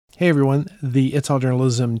Hey everyone, the It's All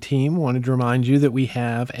Journalism team wanted to remind you that we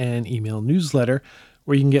have an email newsletter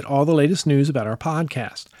where you can get all the latest news about our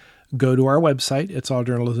podcast. Go to our website,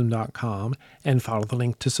 itsalljournalism.com, and follow the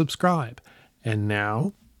link to subscribe. And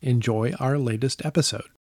now, enjoy our latest episode.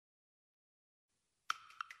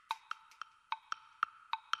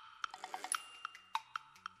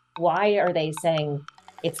 Why are they saying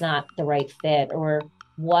it's not the right fit, or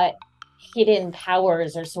what hidden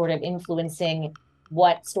powers are sort of influencing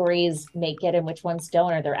what stories make it and which ones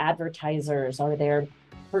don't? Are there advertisers? Are there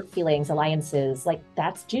hurt feelings, alliances? Like,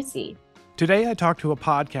 that's juicy. Today I talked to a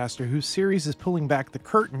podcaster whose series is pulling back the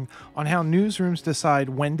curtain on how newsrooms decide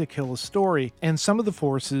when to kill a story and some of the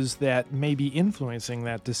forces that may be influencing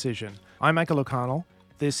that decision. I'm Michael O'Connell.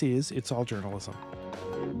 This is It's All Journalism.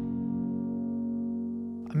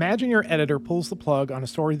 Imagine your editor pulls the plug on a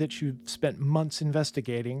story that you've spent months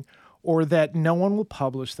investigating, or that no one will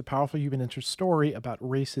publish the powerful human interest story about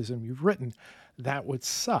racism you've written. That would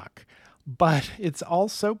suck. But it's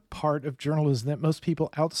also part of journalism that most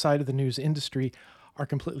people outside of the news industry are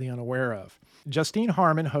completely unaware of. Justine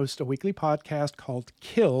Harmon hosts a weekly podcast called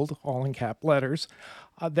Killed, all in cap letters,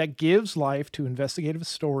 that gives life to investigative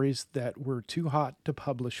stories that were too hot to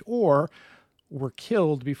publish or were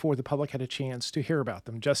killed before the public had a chance to hear about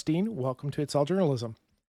them. Justine, welcome to It's All Journalism.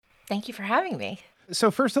 Thank you for having me. So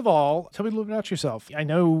first of all, tell me a little bit about yourself. I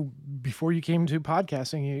know before you came to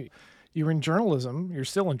podcasting, you were in journalism. You're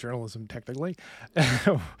still in journalism, technically.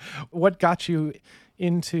 What got you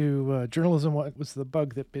into journalism? What was the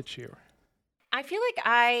bug that bit you? I feel like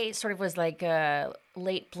I sort of was like a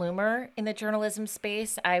late bloomer in the journalism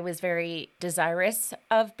space. I was very desirous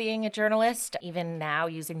of being a journalist. Even now,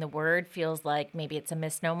 using the word feels like maybe it's a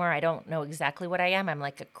misnomer. I don't know exactly what I am. I'm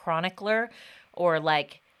like a chronicler, or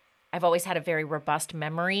like I've always had a very robust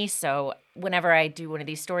memory. So whenever I do one of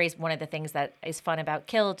these stories, one of the things that is fun about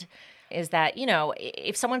Killed is that, you know,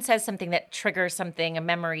 if someone says something that triggers something, a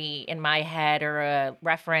memory in my head or a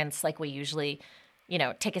reference, like we usually, you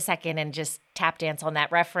know, take a second and just tap dance on that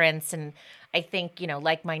reference. And I think, you know,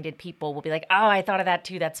 like-minded people will be like, oh, I thought of that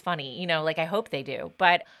too. That's funny. You know, like I hope they do.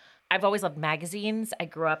 But I've always loved magazines. I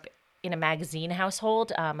grew up in a magazine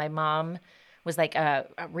household. My mom was like a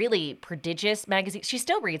really prodigious magazine. She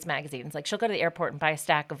still reads magazines. Like she'll go to the airport and buy a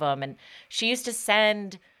stack of them. And she used to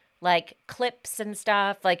send like clips and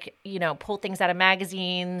stuff, like, you know, pull things out of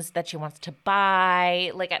magazines that she wants to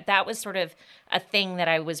buy. Like that was sort of a thing that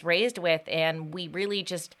I was raised with. And we really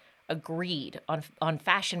just agreed on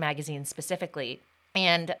fashion magazines specifically.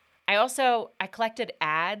 And I collected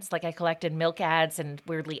ads, like I collected milk ads and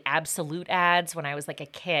weirdly Absolute ads when I was like a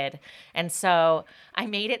kid. And so I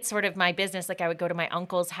made it sort of my business. Like I would go to my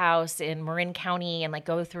uncle's house in Marin County and like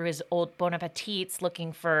go through his old Bon Appetits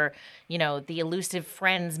looking for, you know, the elusive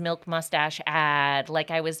Friends milk mustache ad. Like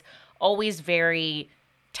I was always very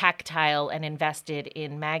tactile and invested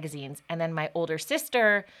in magazines. And then my older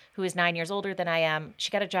sister, who is 9 years older than I am, she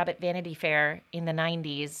got a job at Vanity Fair in the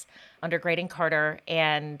 90s under Graydon Carter.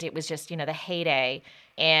 And it was just, you know, the heyday.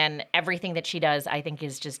 And everything that she does, I think,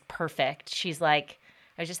 is just perfect. She's like,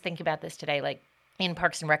 I was just thinking about this today, like in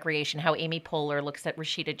Parks and Recreation, how Amy Poehler looks at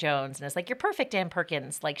Rashida Jones and is like, you're perfect, Ann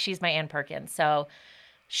Perkins. Like, she's my Ann Perkins. So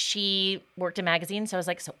she worked in magazines. So I was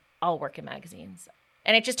like, so I'll work in magazines.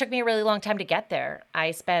 And it just took me a really long time to get there. I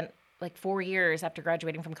spent like 4 years after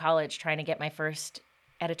graduating from college trying to get my first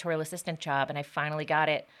editorial assistant job. And I finally got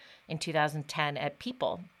it in 2010 at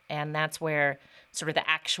People. And that's where sort of the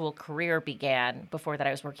actual career began. Before that,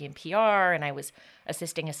 I was working in PR and I was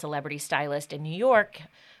assisting a celebrity stylist in New York.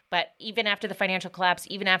 But even after the financial collapse,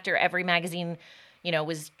 even after every magazine, you know,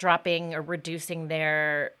 was dropping or reducing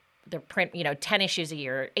their print, you know, 10 issues a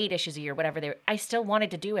year, 8 issues a year, whatever I still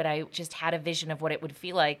wanted to do it. I just had a vision of what it would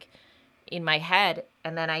feel like in my head.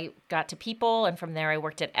 And then I got to People. And from there, I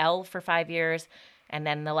worked at Elle for 5 years. And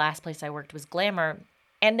then the last place I worked was Glamour.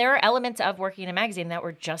 And there are elements of working in a magazine that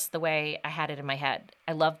were just the way I had it in my head.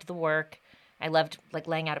 I loved the work. I loved like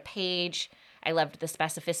laying out a page. I loved the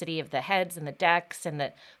specificity of the heads and the decks and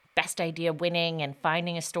the best idea winning and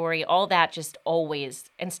finding a story, all that just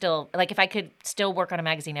always, and still, like if I could still work on a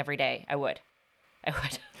magazine every day, I would.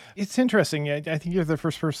 It's interesting. I think you're the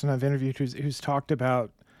first person I've interviewed who's talked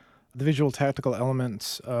about the visual tactical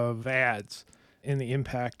elements of ads and the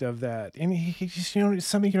impact of that. And he just, you know, it's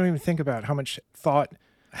something you don't even think about how much thought,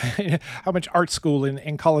 how much art school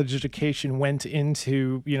and college education went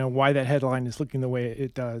into, you know, why that headline is looking the way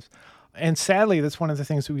it does. And sadly, that's one of the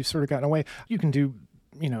things that we've sort of gotten away. You can do,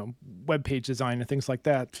 you know, web page design and things like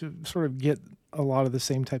that to sort of get a lot of the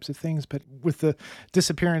same types of things. But with the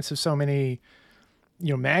disappearance of so many, you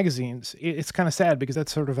know, magazines, it's kind of sad because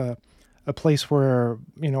that's sort of a a place where,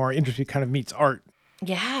 our industry kind of meets art.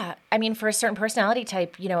 Yeah. I mean, for a certain personality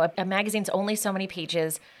type, a magazine's only so many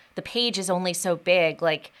pages. The page is only so big.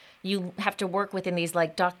 Like, you have to work within these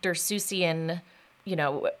like Dr. Seussian,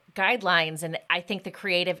 guidelines. And I think the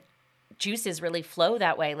creative juices really flow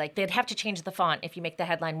that way. Like, they'd have to change the font if you make the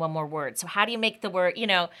headline one more word. So how do you make the word,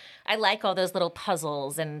 I like all those little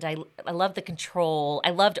puzzles, and I love the control.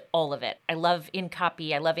 I loved all of it. I love in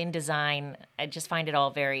copy. I love in design. I just find it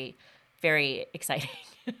all very, very exciting.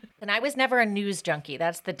 And I was never a news junkie.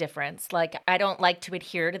 That's the difference. Like, I don't like to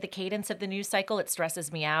adhere to the cadence of the news cycle. It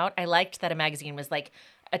stresses me out. I liked that a magazine was like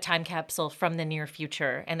a time capsule from the near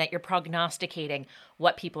future, and that you're prognosticating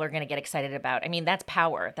what people are going to get excited about. I mean, that's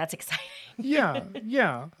power. That's exciting.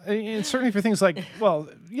 Yeah. And certainly for things like,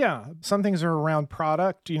 some things are around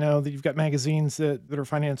product, that you've got magazines that are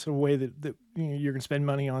financed in a way that you're going to spend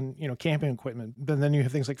money on, camping equipment. But then you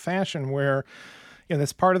have things like fashion where,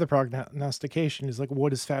 that's part of the prognostication is like,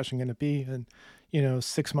 what is fashion going to be in,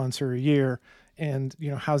 6 months or a year? And,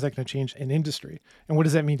 how's that going to change an industry? And what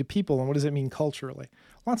does that mean to people? And what does it mean culturally?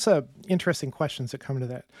 Lots of interesting questions that come into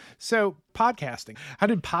that. So podcasting, how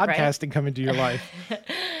did podcasting come into your life?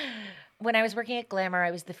 When I was working at Glamour,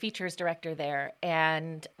 I was the features director there.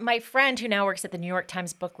 And my friend who now works at the New York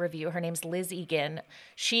Times Book Review, her name's Liz Egan.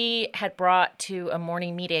 She had brought to a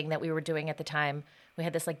morning meeting that we were doing at the time. We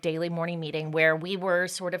had this like daily morning meeting where we were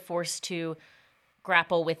sort of forced to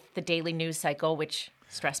grapple with the daily news cycle, which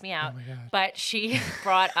stressed me out. Oh, but she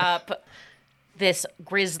brought up this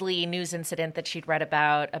grisly news incident that she'd read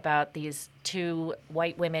about these two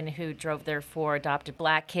white women who drove their 4 adopted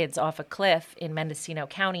black kids off a cliff in Mendocino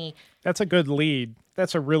County. That's a good lead.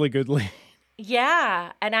 That's a really good lead.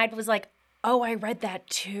 Yeah. And I was like, oh, I read that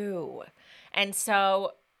too. And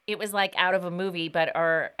so it was like out of a movie, but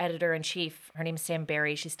our editor-in-chief, her name's Sam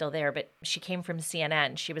Barry, she's still there, but she came from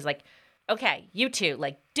CNN. She was like, okay, you two,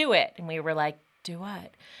 like, do it. And we were like, do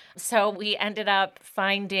what? So we ended up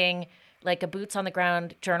finding like a boots on the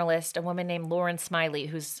ground journalist, a woman named Lauren Smiley,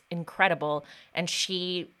 who's incredible. And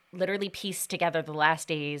she literally pieced together the last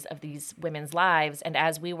days of these women's lives. And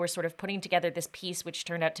as we were sort of putting together this piece, which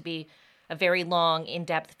turned out to be a very long,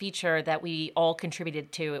 in-depth feature that we all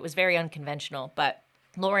contributed to, it was very unconventional, but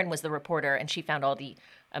Lauren was the reporter, and she found all the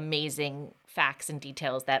amazing facts and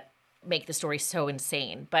details that make the story so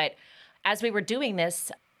insane. But as we were doing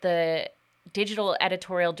this, the digital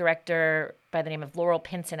editorial director by the name of Laurel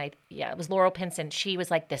Pinson, it was Laurel Pinson, she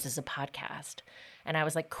was like, this is a podcast. And I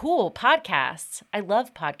was like, cool, podcasts. I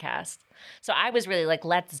love podcasts. So I was really like,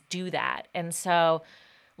 let's do that. And so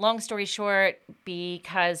long story short,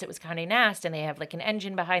 because it was Condé Nast and they have like an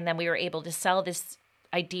engine behind them, we were able to sell this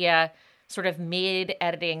idea sort of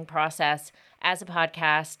mid-editing process as a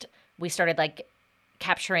podcast. We started like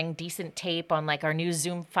capturing decent tape on like our new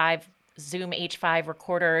Zoom H5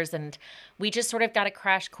 recorders, and we just sort of got a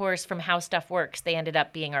crash course from How Stuff Works. They ended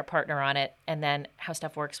up being our partner on it, and then How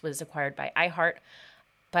Stuff Works was acquired by iHeart.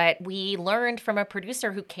 But we learned from a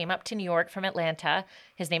producer who came up to New York from Atlanta.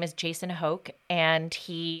 His name is Jason Hoke, and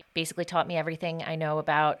he basically taught me everything I know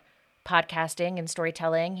about podcasting and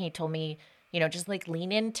storytelling. He told me, just like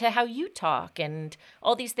lean into how you talk and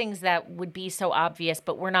all these things that would be so obvious,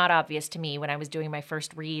 but were not obvious to me when I was doing my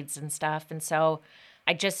first reads and stuff. And so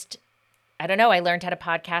I don't know, I learned how to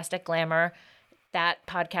podcast at Glamour. That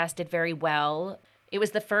podcast did very well. It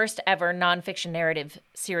was the first ever nonfiction narrative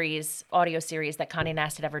series, audio series that Condé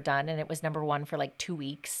Nast had ever done. And it was #1 for like 2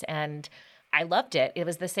 weeks. And I loved it. It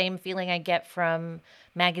was the same feeling I get from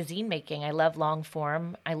magazine making. I love long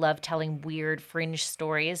form. I love telling weird fringe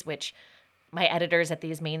stories, which my editors at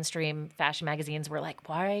these mainstream fashion magazines were like,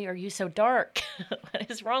 why are you so dark? What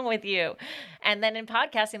is wrong with you? And then in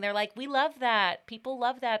podcasting, they're like, we love that. People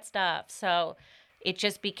love that stuff. So it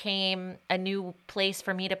just became a new place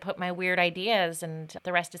for me to put my weird ideas, and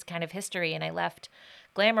the rest is kind of history. And I left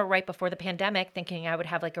Glamour right before the pandemic thinking I would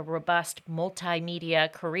have like a robust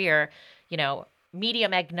multimedia career,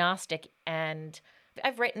 medium agnostic. And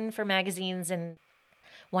I've written for magazines and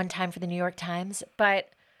one time for the New York Times, but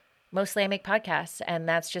mostly I make podcasts, and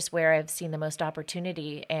that's just where I've seen the most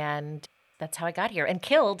opportunity, and that's how I got here. And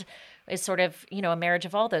Killed is sort of, a marriage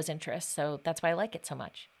of all those interests, so that's why I like it so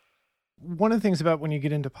much. One of the things about when you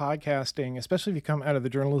get into podcasting, especially if you come out of the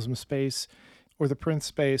journalism space or the print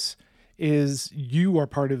space, is you are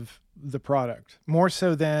part of the product, more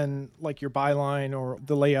so than like your byline or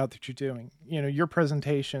the layout that you're doing. Your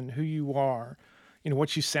presentation, who you are,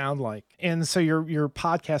 what you sound like. And so your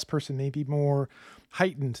podcast person may be more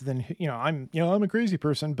heightened than, I'm a crazy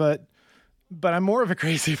person, but I'm more of a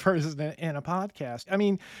crazy person in a podcast. I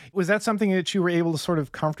mean, was that something that you were able to sort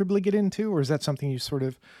of comfortably get into, or is that something you sort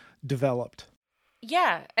of developed.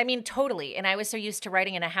 Yeah, I mean, totally. And I was so used to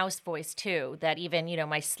writing in a house voice too, that even,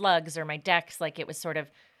 my slugs or my decks, like it was sort of,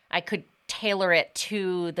 I could tailor it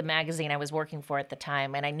to the magazine I was working for at the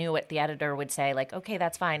time. And I knew what the editor would say, like, okay,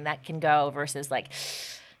 that's fine, that can go, versus like,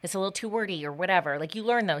 it's a little too wordy or whatever. Like you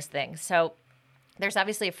learn those things. So there's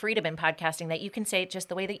obviously a freedom in podcasting that you can say it just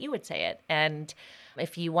the way that you would say it. And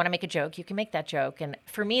if you want to make a joke, you can make that joke. And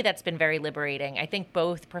for me, that's been very liberating. I think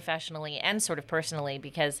both professionally and sort of personally,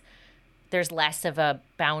 because there's less of a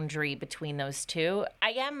boundary between those two.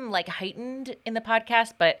 I am like heightened in the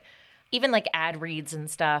podcast, but even like ad reads and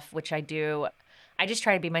stuff, which I do, I just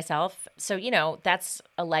try to be myself. So, that's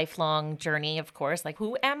a lifelong journey, of course. Like,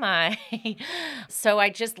 who am I? So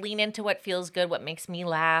I just lean into what feels good, what makes me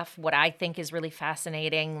laugh, what I think is really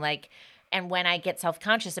fascinating. Like, and when I get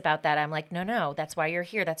self-conscious about that, I'm like, no, that's why you're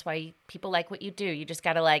here. That's why people like what you do. You just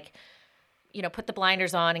got to like, put the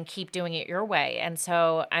blinders on and keep doing it your way. And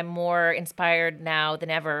so I'm more inspired now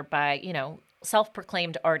than ever by,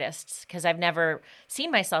 self-proclaimed artists, because I've never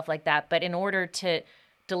seen myself like that. But in order to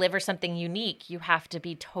deliver something unique, you have to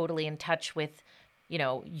be totally in touch with,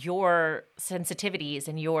 your sensitivities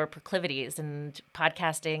and your proclivities. And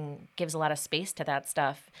podcasting gives a lot of space to that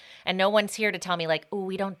stuff. And no one's here to tell me like, oh,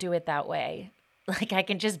 we don't do it that way. Like I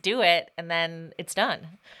can just do it and then it's done.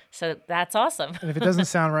 So that's awesome. And if it doesn't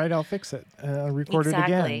sound right, I'll fix it. Record it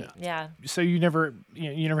again. Yeah. So you never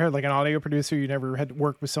had like an audio producer. You never had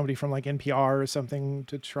worked with somebody from like NPR or something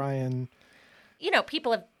to try and.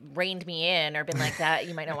 People have reined me in or been like that.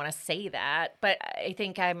 You might not want to say that, but I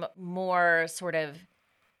think I'm more sort of.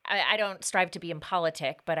 I don't strive to be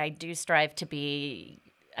impolitic, but I do strive to be.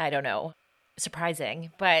 I don't know, surprising.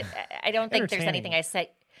 But I don't think there's anything I say.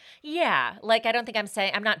 Yeah. Like, I don't think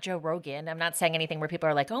I'm not Joe Rogan. I'm not saying anything where people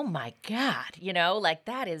are like, oh my God, like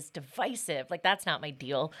that is divisive. Like, that's not my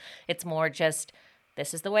deal. It's more just,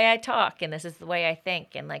 this is the way I talk and this is the way I think.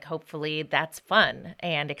 And like, hopefully that's fun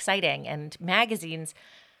and exciting. And magazines,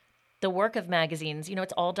 the work of magazines,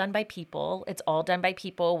 it's all done by people. It's all done by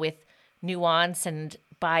people with nuance and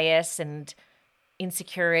bias and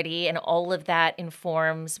insecurity. And all of that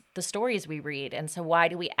informs the stories we read. And so why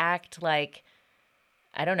do we act like,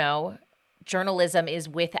 I don't know, journalism is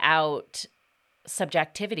without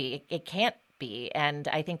subjectivity? It can't be. And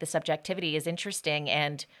I think the subjectivity is interesting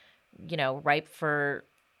and, ripe for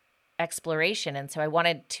exploration. And so I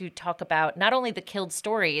wanted to talk about not only the killed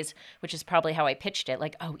stories, which is probably how I pitched it,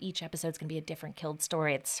 like, oh, each episode's going to be a different killed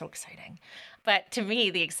story. It's so exciting. But to me,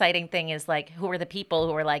 the exciting thing is like, who are the people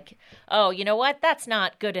who are like, oh, you know what? That's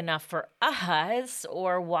not good enough for us.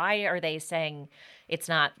 Or why are they saying it's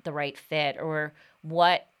not the right fit? Or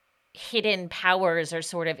what hidden powers are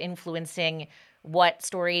sort of influencing what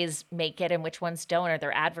stories make it and which ones don't? Are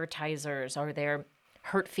there advertisers? Are there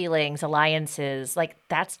hurt feelings, alliances? Like,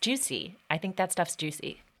 that's juicy. I think that stuff's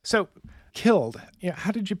juicy. So Killed,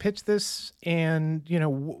 how did you pitch this? And,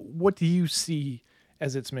 what do you see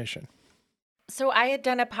as its mission? So I had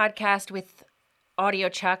done a podcast with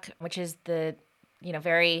AudioChuck, which is the,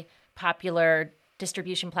 very popular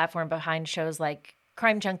distribution platform behind shows like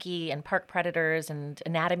Crime Junkie and Park Predators and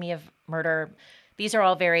Anatomy of Murder. These are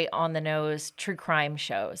all very on-the-nose true crime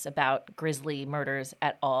shows about grisly murders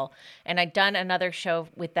et al. And I'd done another show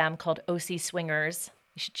with them called OC Swingers.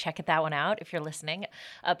 You should check that one out if you're listening,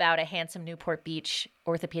 about a handsome Newport Beach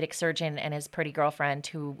orthopedic surgeon and his pretty girlfriend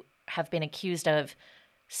who have been accused of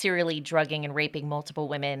serially drugging and raping multiple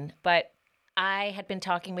women. But I had been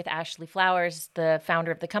talking with Ashley Flowers, the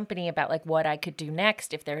founder of the company, about like what I could do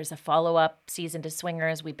next. If there's a follow-up season to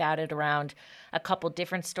Swingers, we batted around a couple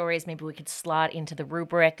different stories. Maybe we could slot into the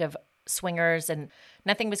rubric of Swingers, and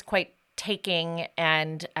nothing was quite taking.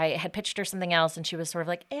 And I had pitched her something else and she was sort of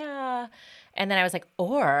like, yeah. And then I was like,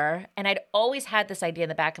 and I'd always had this idea in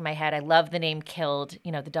the back of my head. I love the name Killed,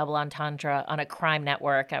 the double entendre on a crime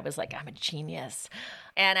network. I was like, I'm a genius.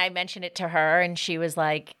 And I mentioned it to her and she was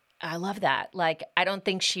like, I love that. Like, I don't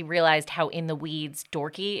think she realized how in the weeds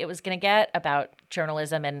dorky it was going to get about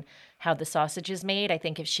journalism and how the sausage is made. I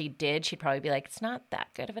think if she did, she'd probably be like, it's not that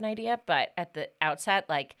good of an idea. But at the outset,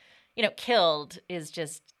 like, Killed is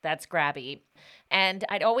just, that's grabby. And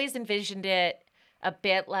I'd always envisioned it a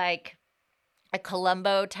bit like a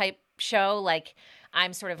Columbo type show. Like,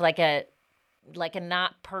 I'm sort of like a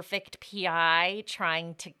not perfect PI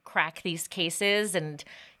trying to crack these cases. And,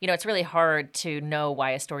 it's really hard to know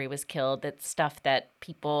why a story was killed. It's stuff that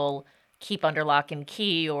people keep under lock and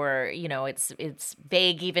key, or, it's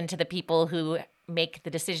vague even to the people who make the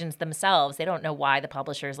decisions themselves. They don't know why the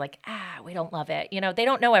publisher is like, we don't love it. They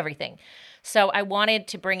don't know everything. So I wanted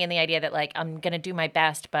to bring in the idea that like, I'm going to do my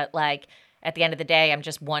best, but like, at the end of the day, I'm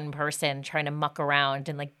just one person trying to muck around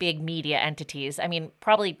in like big media entities. I mean,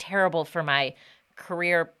 probably terrible for my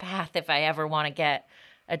career path if I ever want to get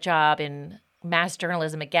a job in mass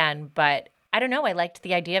journalism again. But I don't know. I liked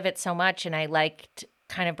the idea of it so much, and I liked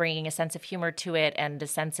kind of bringing a sense of humor to it and a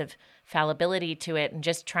sense of fallibility to it, and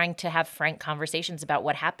just trying to have frank conversations about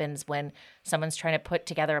what happens when someone's trying to put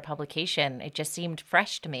together a publication. It just seemed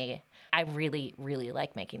fresh to me. I really, really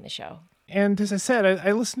like making the show. And as I said,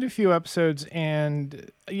 I listened to a few episodes,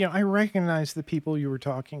 and I recognized the people you were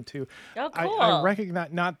talking to. Oh, cool. I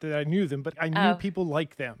recognize, not that I knew them, but I knew people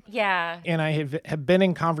like them. Yeah. And I have been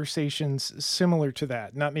in conversations similar to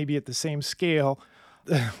that, not maybe at the same scale.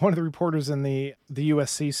 One of the reporters in the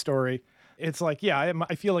USC story, it's like, I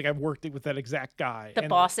feel like I've worked with that exact guy. The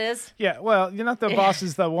bosses? Yeah, well, you're not the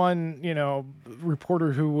bosses, the one,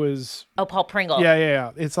 reporter who was... Oh, Paul Pringle.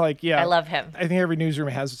 Yeah. It's like, I love him. I think every newsroom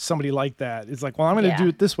has somebody like that. It's like, well, I'm going to do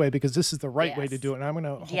it this way because this is the right way to do it, and I'm going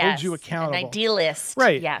to hold you accountable. An idealist.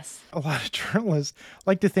 Right. Yes. A lot of journalists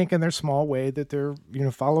like to think in their small way that they're,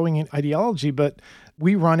 following an ideology, but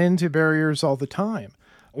we run into barriers all the time.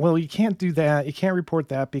 Well, you can't do that. You can't report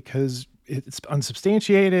that because it's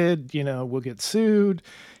unsubstantiated. We'll get sued.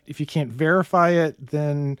 If you can't verify it,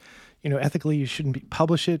 then, ethically you shouldn't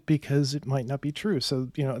publish it because it might not be true. So,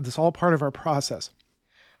 this is all part of our process.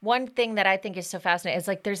 One thing that I think is so fascinating is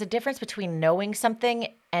like there's a difference between knowing something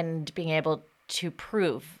and being able to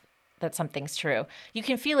prove that something's true. You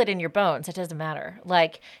can feel it in your bones. It doesn't matter.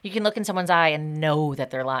 Like you can look in someone's eye and know that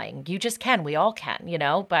they're lying. You just can. We all can,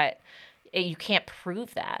 but you can't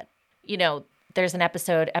prove that. There's an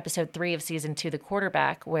episode 3 of season 2, The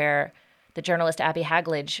Quarterback, where the journalist Abby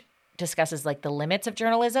Haglage discusses like the limits of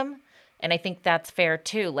journalism. And I think that's fair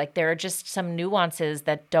too. Like there are just some nuances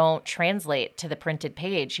that don't translate to the printed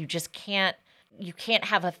page. You can't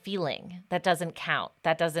have a feeling. That doesn't count.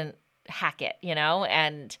 That doesn't hack it,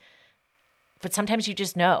 but sometimes you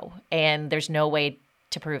just know, and there's no way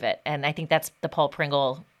to prove it. And I think that's the Paul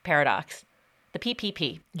Pringle paradox. The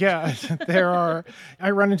PPP. Yeah,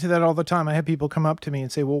 I run into that all the time. I have people come up to me and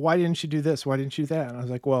say, well, why didn't you do this? Why didn't you do that? And I was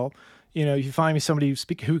like, well, if you find me somebody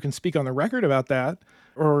who can speak on the record about that,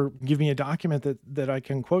 or give me a document that I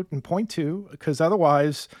can quote and point to, because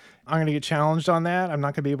otherwise I'm going to get challenged on that. I'm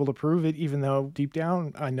not going to be able to prove it, even though deep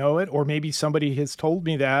down I know it. Or maybe somebody has told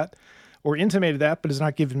me that or intimated that, but has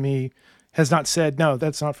not said, no,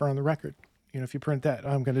 that's not for on the record. If you print that,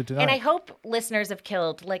 I'm going to deny. And I hope listeners have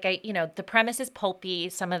killed, the premise is pulpy.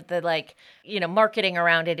 Some of the marketing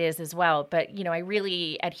around it is as well. But, I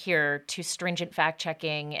really adhere to stringent fact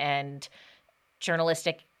checking and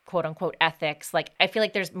journalistic quote unquote ethics. Like, I feel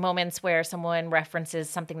like there's moments where someone references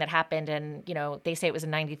something that happened and, they say it was in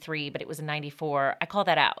 93, but it was in 94. I call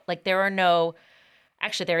that out. Like there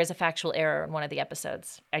is a factual error in one of the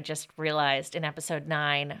episodes. I just realized in episode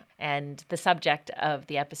 9, and the subject of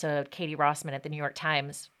the episode, Katie Rossman at the New York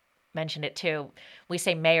Times mentioned it too. We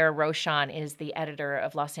say Mayor Roshan is the editor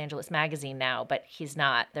of Los Angeles Magazine now, but he's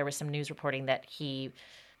not. There was some news reporting that he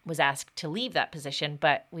was asked to leave that position,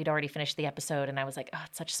 but we'd already finished the episode, and I was like, oh,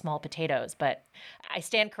 it's such small potatoes. But I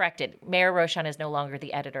stand corrected. Mayor Roshan is no longer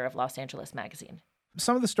the editor of Los Angeles Magazine.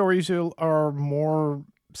 Some of the stories are more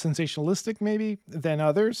sensationalistic maybe than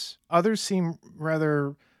others. Others seem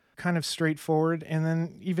rather kind of straightforward, and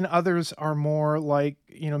then even others are more like,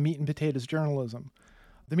 meat and potatoes journalism.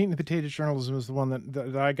 The meat and potatoes journalism is the one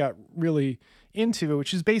that I got really into,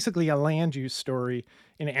 which is basically a land use story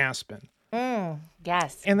in Aspen.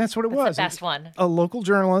 Yes. And that's what it was. The best one. A local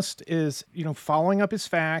journalist is, following up his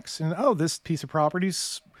facts, and this piece of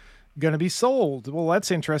property's going to be sold. Well,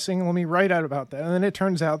 that's interesting. Let me write out about that. And then it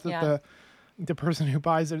turns out that the person who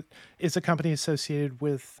buys it is a company associated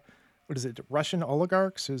with, what is it, Russian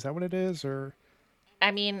oligarchs? Is that what it is? Or,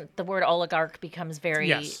 I mean, the word oligarch becomes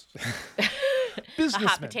very a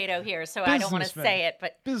hot potato here, so I don't want to say it,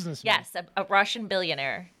 but businessman. Yes, a Russian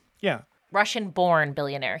billionaire. Yeah. Russian-born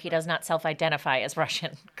billionaire. He does not self-identify as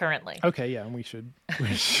Russian currently. Okay, yeah, and we should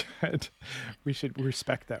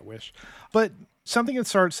respect that wish. But something that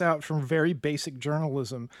starts out from very basic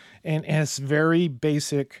journalism and has very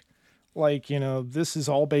basic, this is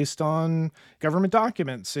all based on government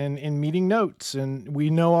documents and meeting notes, and we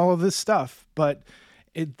know all of this stuff, but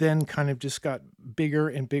it then kind of just got bigger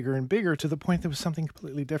and bigger and bigger to the point that was something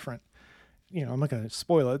completely different. I'm not going to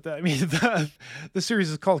spoil it. I mean, the series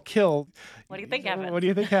is called Kill. What do you think happens? What do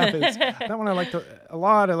you think happens? That one I liked a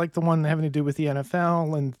lot. I liked the one having to do with the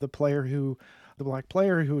NFL and the black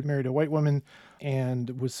player who had married a white woman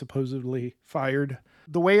and was supposedly fired.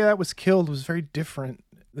 The way that was killed was very different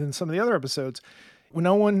than some of the other episodes.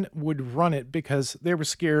 No one would run it because they were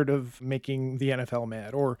scared of making the NFL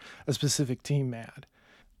mad or a specific team mad.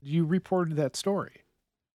 You reported that story.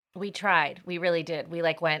 We tried. We really did. We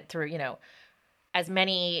went through, as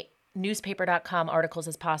many newspaper.com articles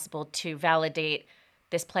as possible to validate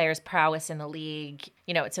this player's prowess in the league.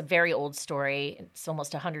 It's a very old story. It's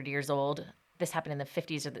almost 100 years old. This happened in the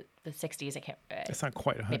 50s or the 60s. I can't. It's not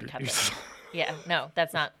quite 100 years. Yeah, no,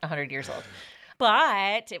 that's not 100 years old.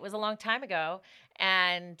 But it was a long time ago.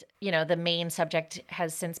 And, the main subject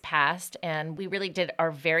has since passed. And we really did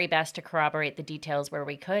our very best to corroborate the details where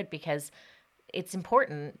we could, because it's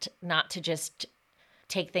important not to just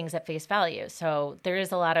take things at face value. So there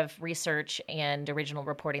is a lot of research and original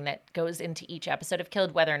reporting that goes into each episode of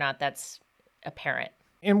Killed, whether or not that's apparent.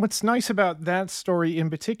 And what's nice about that story in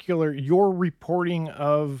particular, your reporting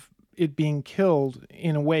of it being killed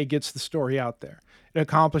in a way gets the story out there. It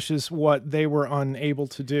accomplishes what they were unable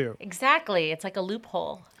to do. Exactly. It's like a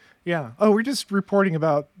loophole. Yeah. Oh, we're just reporting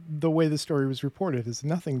about the way the story was reported. It's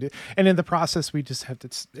nothing to, and in the process, we just have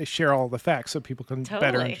to share all the facts so people can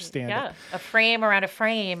better understand it. A frame around a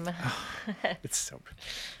frame. It's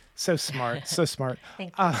so smart, so smart.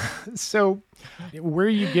 Thank you. So where are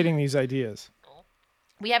you getting these ideas?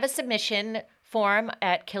 We have a submission form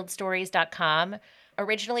at killedstories.com.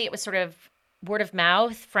 Originally, it was sort of word of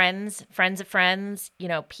mouth, friends of friends,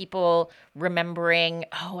 people remembering,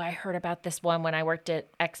 oh, I heard about this one when I worked at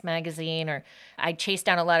X magazine, or I chased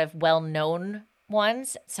down a lot of well-known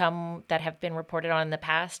ones, some that have been reported on in the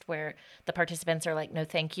past where the participants are like, no,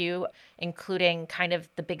 thank you, including kind of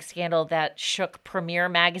the big scandal that shook Premiere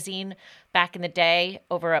magazine back in the day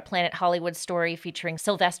over a Planet Hollywood story featuring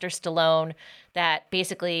Sylvester Stallone that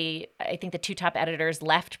basically, I think the two top editors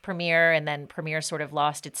left Premiere, and then Premiere sort of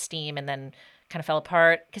lost its steam and then kind of fell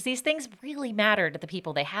apart, because these things really matter to the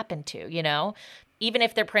people they happen to, even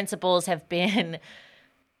if their principles have been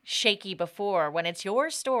shaky before. When it's your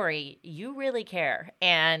story, you really care.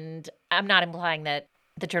 And I'm not implying that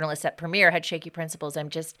the journalists at Premiere had shaky principles.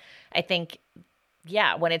 I think,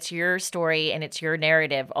 when it's your story and it's your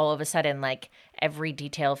narrative, all of a sudden, every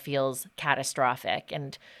detail feels catastrophic.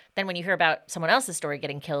 And then when you hear about someone else's story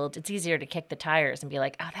getting killed, it's easier to kick the tires and be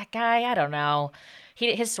like, oh, that guy, I don't know.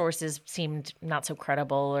 His sources seemed not so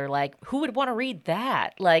credible, or who would want to read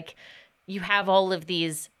that? You have all of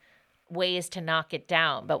these ways to knock it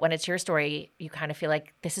down. But when it's your story, you kind of feel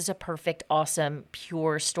like this is a perfect, awesome,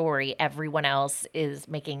 pure story. Everyone else is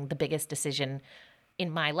making the biggest decision in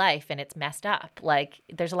my life, and it's messed up.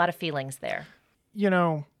 There's a lot of feelings there.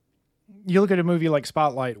 You look at a movie like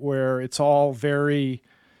Spotlight, where it's all very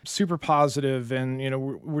super positive, and,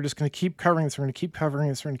 we're just going to keep covering this. We're going to keep covering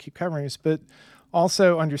this. We're going to keep covering this. But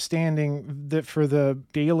also understanding that for the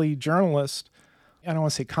daily journalist, I don't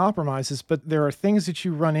want to say compromises, but there are things that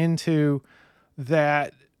you run into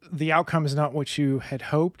that the outcome is not what you had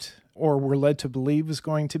hoped or were led to believe was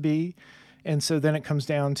going to be. And so then it comes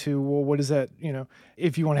down to, well, what is that?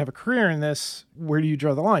 If you want to have a career in this, where do you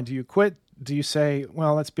draw the line? Do you quit? Do you say,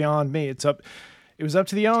 well, that's beyond me. It was up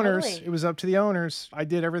to the owners. Totally. It was up to the owners. I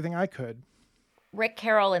did everything I could. Rick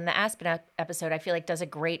Carroll in the Aspen episode, I feel like does a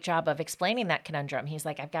great job of explaining that conundrum. He's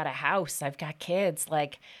like, I've got a house, I've got kids.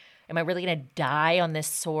 Am I really going to die on this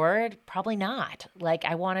sword? Probably not.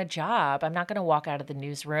 I want a job. I'm not going to walk out of the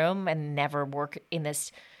newsroom and never work in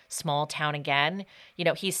this small town again.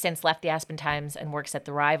 He's since left the Aspen Times and works at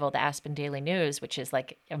the rival, the Aspen Daily News, which is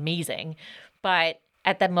amazing. But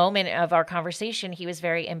at the moment of our conversation, he was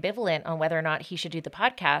very ambivalent on whether or not he should do the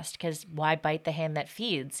podcast, because why bite the hand that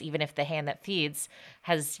feeds, even if the hand that feeds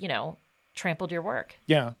has, trampled your work.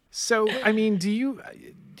 Yeah. So,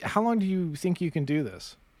 how long do you think you can do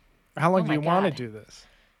this? How long do you want to do this?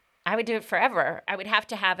 I would do it forever. I would have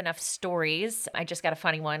to have enough stories. I just got a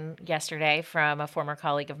funny one yesterday from a former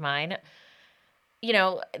colleague of mine.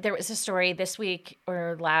 There was a story this week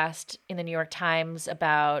or last in the New York Times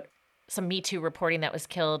about some Me Too reporting that was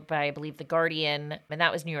killed by, I believe, The Guardian, and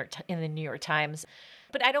that was in the New York Times.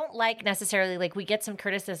 But I don't necessarily, we get some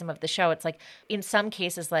criticism of the show. It's in some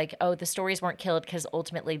cases, oh, the stories weren't killed because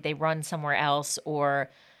ultimately they run somewhere else, or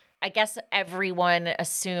I guess everyone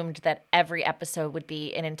assumed that every episode would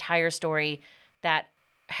be an entire story that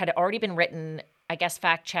had already been written, I guess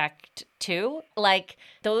fact-checked too.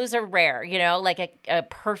 Those are rare, a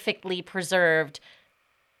perfectly preserved,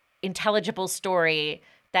 intelligible story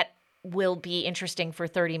that will be interesting for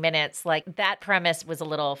 30 minutes. That premise was a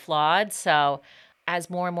little flawed. So as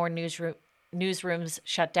more and more newsrooms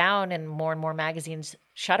shut down and more magazines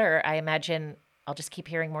shutter, I imagine I'll just keep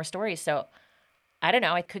hearing more stories. So I don't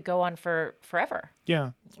know. It could go on for forever.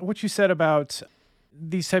 Yeah. What you said about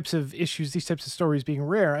these types of issues, these types of stories being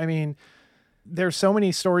rare, There's so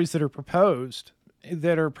many stories that are proposed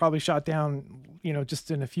that are probably shot down,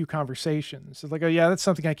 just in a few conversations. It's like, oh yeah, that's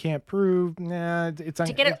something I can't prove. Nah,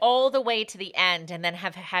 to get it all the way to the end and then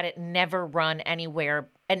have had it never run anywhere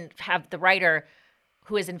and have the writer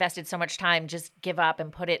who has invested so much time just give up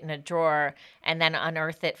and put it in a drawer and then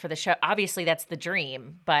unearth it for the show. Obviously that's the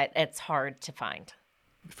dream, but it's hard to find.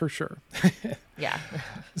 For sure. Yeah.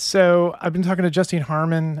 So I've been talking to Justine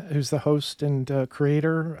Harmon, who's the host and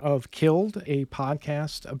creator of Killed, a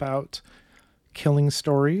podcast about killing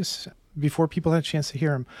stories, before people had a chance to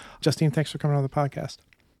hear him. Justine, thanks for coming on the podcast.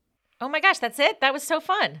 Oh my gosh, that's it? That was so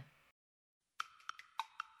fun.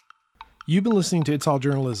 You've been listening to It's All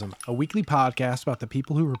Journalism, a weekly podcast about the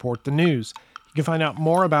people who report the news. You can find out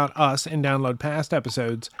more about us and download past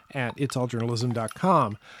episodes at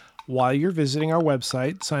itsalljournalism.com. While you're visiting our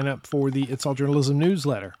website, sign up for the It's All Journalism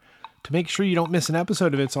newsletter. To make sure you don't miss an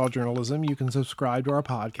episode of It's All Journalism, you can subscribe to our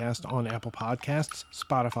podcast on Apple Podcasts,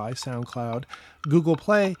 Spotify, SoundCloud, Google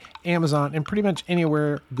Play, Amazon, and pretty much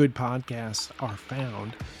anywhere good podcasts are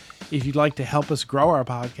found. If you'd like to help us grow our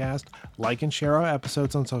podcast, like and share our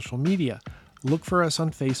episodes on social media. Look for us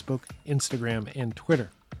on Facebook, Instagram, and Twitter.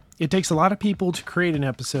 It takes a lot of people to create an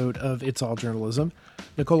episode of It's All Journalism.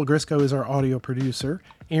 Nicola Grisco is our audio producer.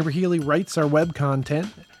 Amber Healy writes our web content.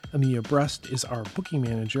 Amelia Brust is our booking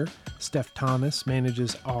manager. Steph Thomas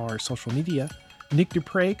manages our social media. Nick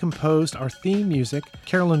Dupre composed our theme music.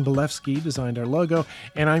 Carolyn Belevsky designed our logo.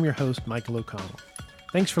 And I'm your host, Michael O'Connell.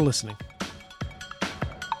 Thanks for listening.